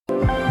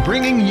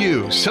bringing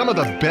you some of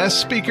the best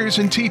speakers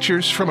and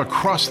teachers from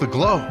across the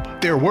globe.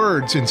 Their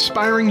words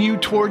inspiring you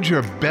towards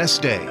your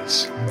best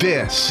days.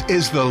 This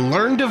is the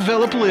Learn,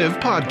 Develop, Live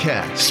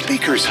podcast,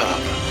 Speakers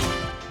Hub.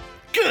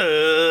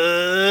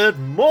 Good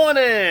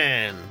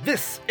morning.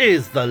 This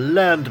is the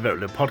Learn,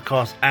 Develop, Live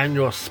podcast and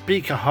your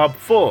Speaker Hub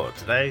for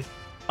today.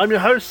 I'm your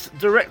host,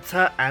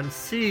 director, and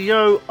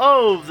CEO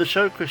of the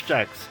show, Chris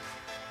Jaggs.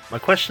 My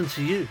question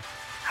to you,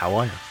 how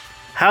are you?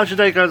 How's your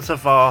day going so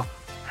far?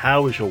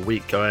 How is your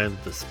week going,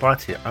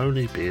 despite it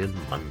only being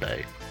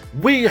Monday?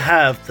 We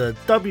have the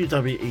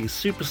WWE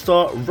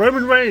superstar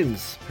Roman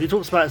Reigns, who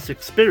talks about his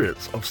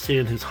experience of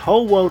seeing his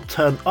whole world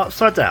turn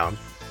upside down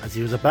as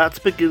he was about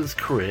to begin his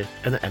career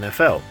in the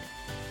NFL.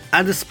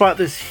 And despite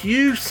this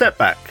huge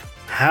setback,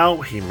 how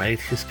he made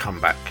his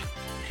comeback.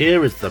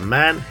 Here is the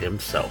man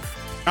himself.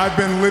 I've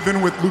been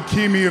living with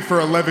leukemia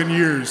for 11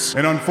 years,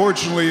 and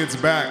unfortunately it's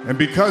back. And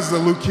because the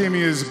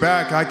leukemia is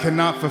back, I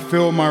cannot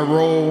fulfill my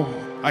role.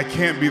 I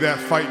can't be that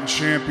fighting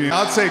champion.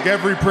 I'll take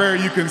every prayer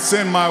you can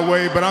send my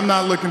way, but I'm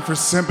not looking for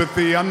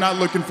sympathy. I'm not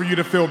looking for you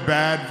to feel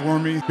bad for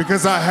me,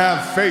 because I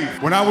have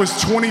faith. When I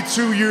was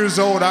 22 years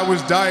old, I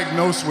was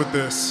diagnosed with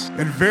this,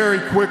 and very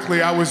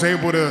quickly I was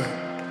able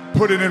to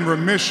put it in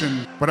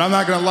remission. But I'm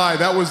not gonna lie,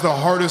 that was the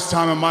hardest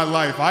time of my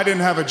life. I didn't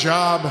have a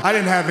job, I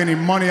didn't have any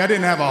money, I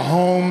didn't have a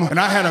home, and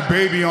I had a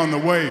baby on the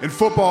way, and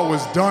football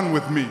was done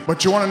with me.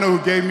 But you wanna know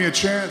who gave me a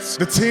chance?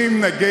 The team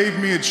that gave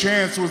me a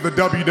chance was the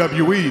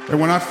WWE. And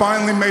when I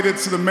finally made it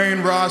to the main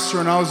roster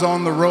and I was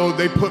on the road,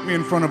 they put me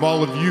in front of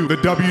all of you, the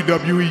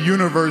WWE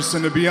Universe,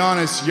 and to be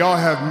honest, y'all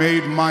have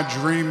made my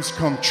dreams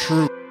come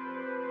true.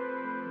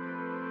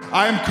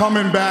 I am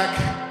coming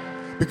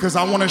back because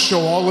I wanna show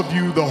all of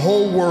you, the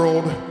whole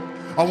world,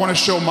 I want to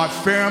show my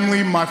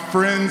family, my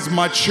friends,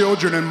 my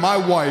children, and my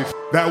wife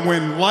that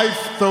when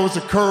life throws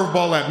a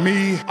curveball at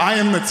me, I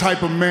am the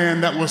type of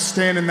man that will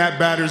stand in that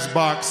batter's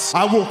box.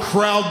 I will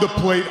crowd the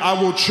plate, I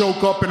will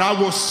choke up, and I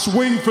will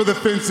swing for the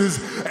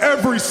fences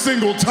every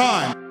single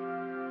time.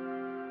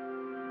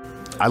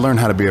 I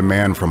learned how to be a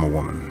man from a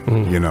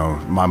woman. You know,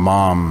 my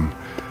mom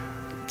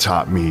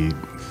taught me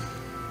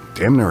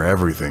damn near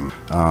everything.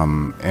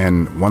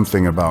 And one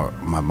thing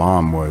about my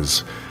mom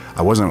was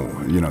I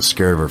wasn't,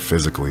 scared of her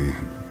physically,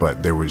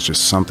 but there was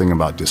just something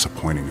about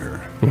disappointing her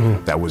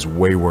that was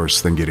way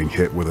worse than getting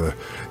hit with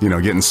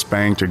getting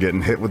spanked or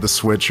getting hit with a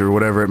switch or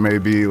whatever it may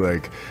be.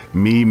 Like,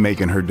 me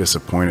making her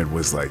disappointed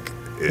was like,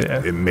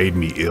 it made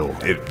me ill.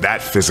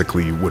 That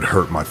physically would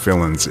hurt my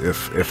feelings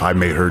if I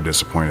made her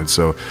disappointed.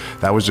 So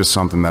that was just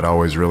something that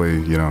always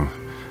really,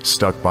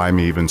 stuck by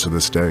me even to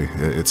this day.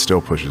 It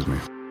still pushes me.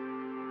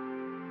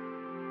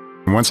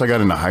 Once I got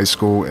into high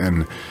school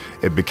and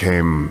it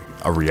became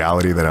a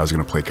reality that I was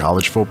going to play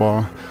college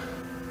football,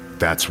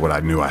 that's what I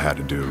knew I had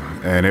to do.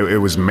 And it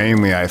was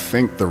mainly, I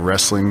think, the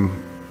wrestling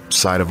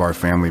side of our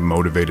family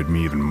motivated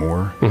me even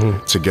more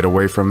to get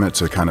away from it,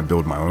 to kind of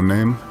build my own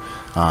name,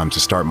 to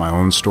start my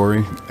own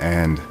story.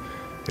 And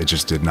it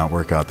just did not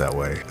work out that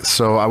way.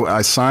 So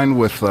I signed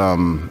with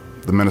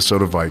the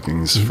Minnesota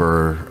Vikings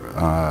for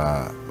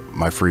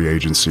my free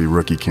agency,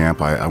 rookie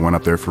camp. I went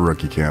up there for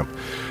rookie camp,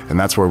 and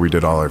that's where we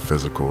did all our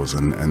physicals,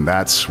 and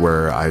that's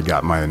where I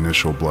got my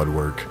initial blood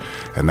work,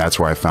 and that's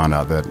where I found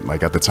out that,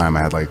 like, at the time I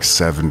had like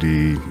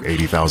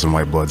 80,000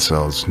 white blood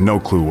cells,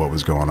 no clue what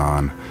was going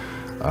on,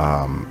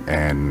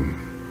 and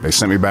they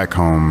sent me back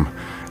home,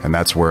 and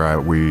that's where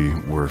we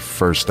were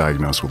first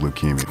diagnosed with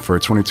leukemia. For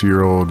a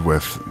 22-year-old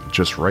with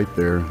just right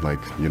there,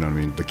 like,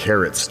 the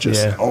carrots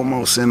just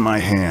almost in my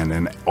hand,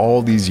 and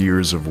all these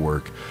years of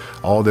work,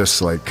 all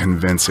this like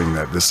convincing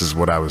that this is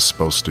what I was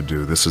supposed to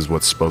do, this is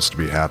what's supposed to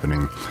be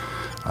happening,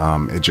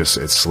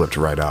 it slipped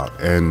right out.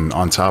 And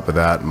on top of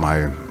that,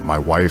 my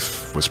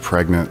wife was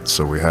pregnant,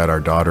 so we had our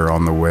daughter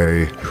on the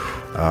way,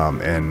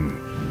 and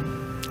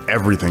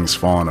everything's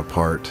fallen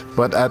apart.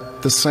 But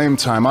at the same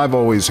time, I've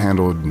always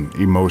handled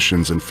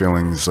emotions and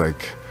feelings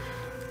like,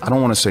 I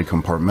don't want to say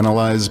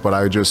compartmentalized, but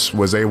I just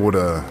was able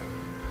to,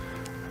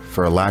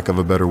 for a lack of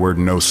a better word,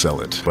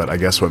 no-sell it. But I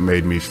guess what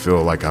made me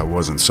feel like I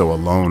wasn't so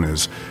alone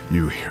is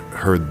you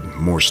heard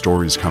more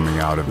stories coming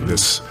out of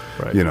this,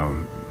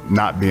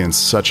 not being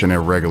such an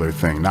irregular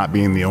thing, not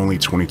being the only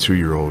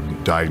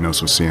 22-year-old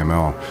diagnosed with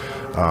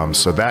CML.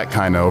 So that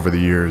kind of, over the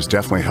years,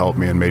 definitely helped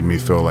me and made me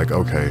feel like,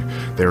 okay,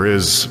 there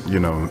is,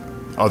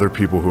 other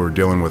people who are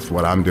dealing with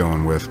what I'm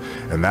dealing with,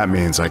 and that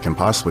means I can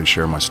possibly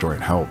share my story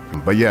and help.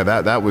 But yeah,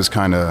 that was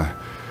kind of,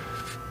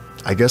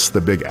 I guess,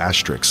 the big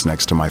asterisk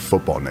next to my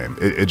football name.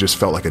 It just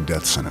felt like a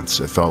death sentence.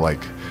 It felt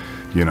like,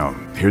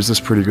 here's this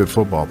pretty good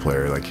football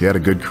player. Like, he had a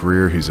good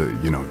career. He's a,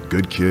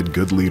 good kid,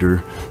 good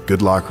leader,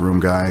 good locker room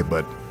guy,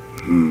 but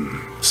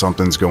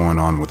something's going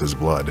on with his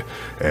blood.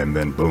 And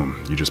then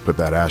boom, you just put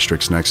that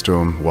asterisk next to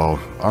him. Well,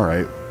 all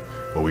right,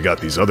 well, we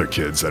got these other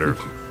kids that are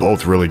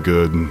both really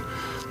good, and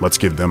let's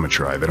give them a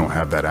try. They don't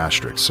have that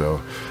asterisk.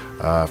 So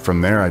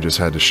from there, I just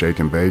had to shake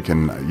and bake.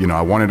 And,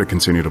 I wanted to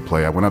continue to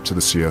play. I went up to the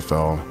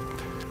CFL,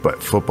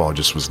 but football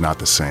just was not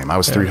the same. I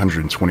was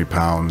 320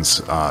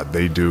 pounds.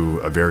 They do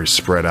a very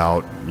spread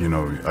out,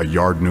 a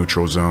yard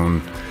neutral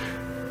zone,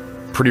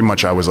 pretty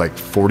much I was like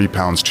 40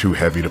 pounds too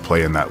heavy to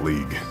play in that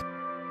league.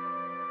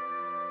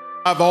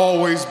 I've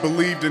always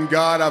believed in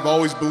God. I've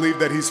always believed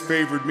that he's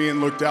favored me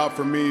and looked out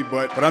for me.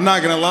 But I'm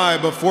not gonna lie,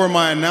 before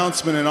my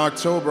announcement in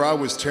October, I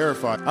was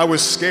terrified. I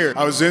was scared.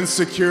 I was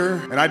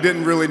insecure, and I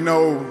didn't really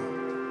know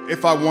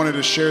if I wanted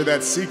to share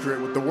that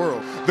secret with the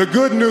world. The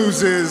good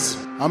news is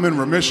I'm in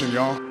remission,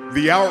 y'all.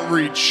 The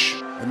outreach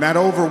and that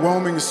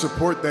overwhelming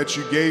support that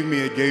you gave me,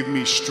 it gave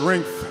me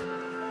strength.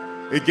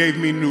 It gave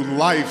me new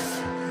life.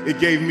 It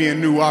gave me a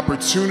new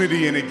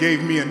opportunity, and it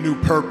gave me a new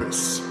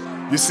purpose.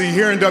 You see,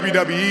 here in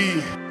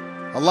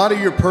WWE, a lot of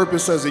your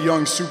purpose as a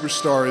young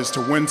superstar is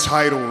to win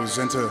titles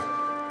and to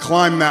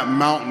climb that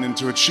mountain and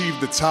to achieve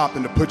the top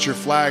and to put your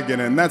flag in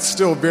it. And that's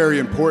still very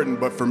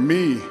important. But for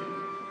me,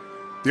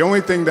 the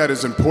only thing that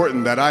is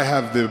important, that I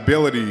have the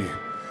ability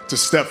to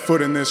step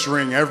foot in this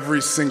ring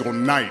every single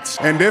night.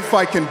 And if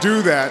I can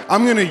do that,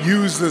 I'm gonna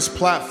use this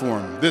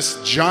platform,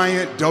 this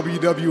giant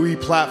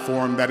WWE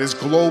platform that is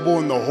global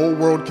and the whole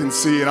world can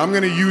see it. I'm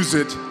gonna use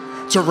it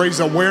to raise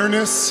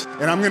awareness,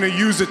 and I'm gonna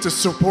use it to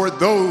support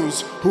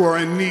those who are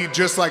in need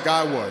just like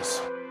I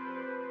was.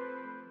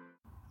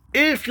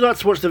 If you'd like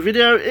to watch the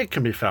video, it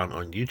can be found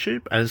on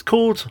YouTube, and it's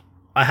called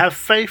I Have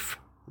Faith,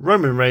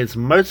 Roman Reigns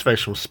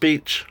Motivational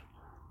Speech,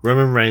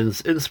 Roman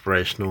Reigns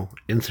Inspirational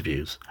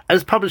Interviews, and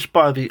it's published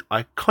by the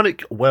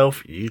Iconic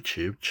Wealth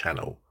YouTube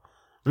channel.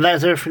 And that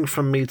is everything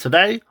from me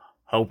today.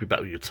 I'll be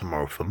back with you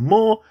tomorrow for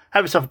more.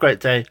 Have yourself a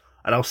great day,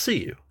 and I'll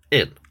see you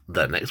in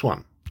the next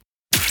one.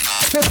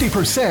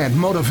 50%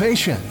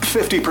 motivation,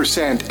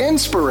 50%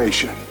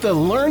 inspiration. The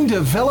Learn,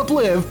 Develop,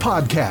 Live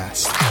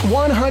podcast.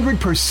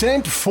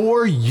 100%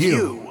 for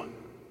you.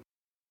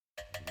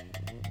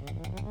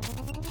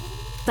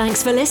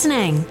 Thanks for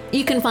listening.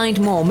 You can find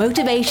more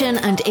motivation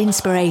and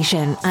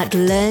inspiration at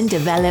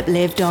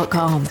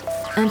learndeveloplive.com.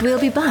 And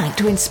we'll be back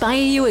to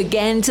inspire you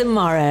again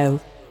tomorrow.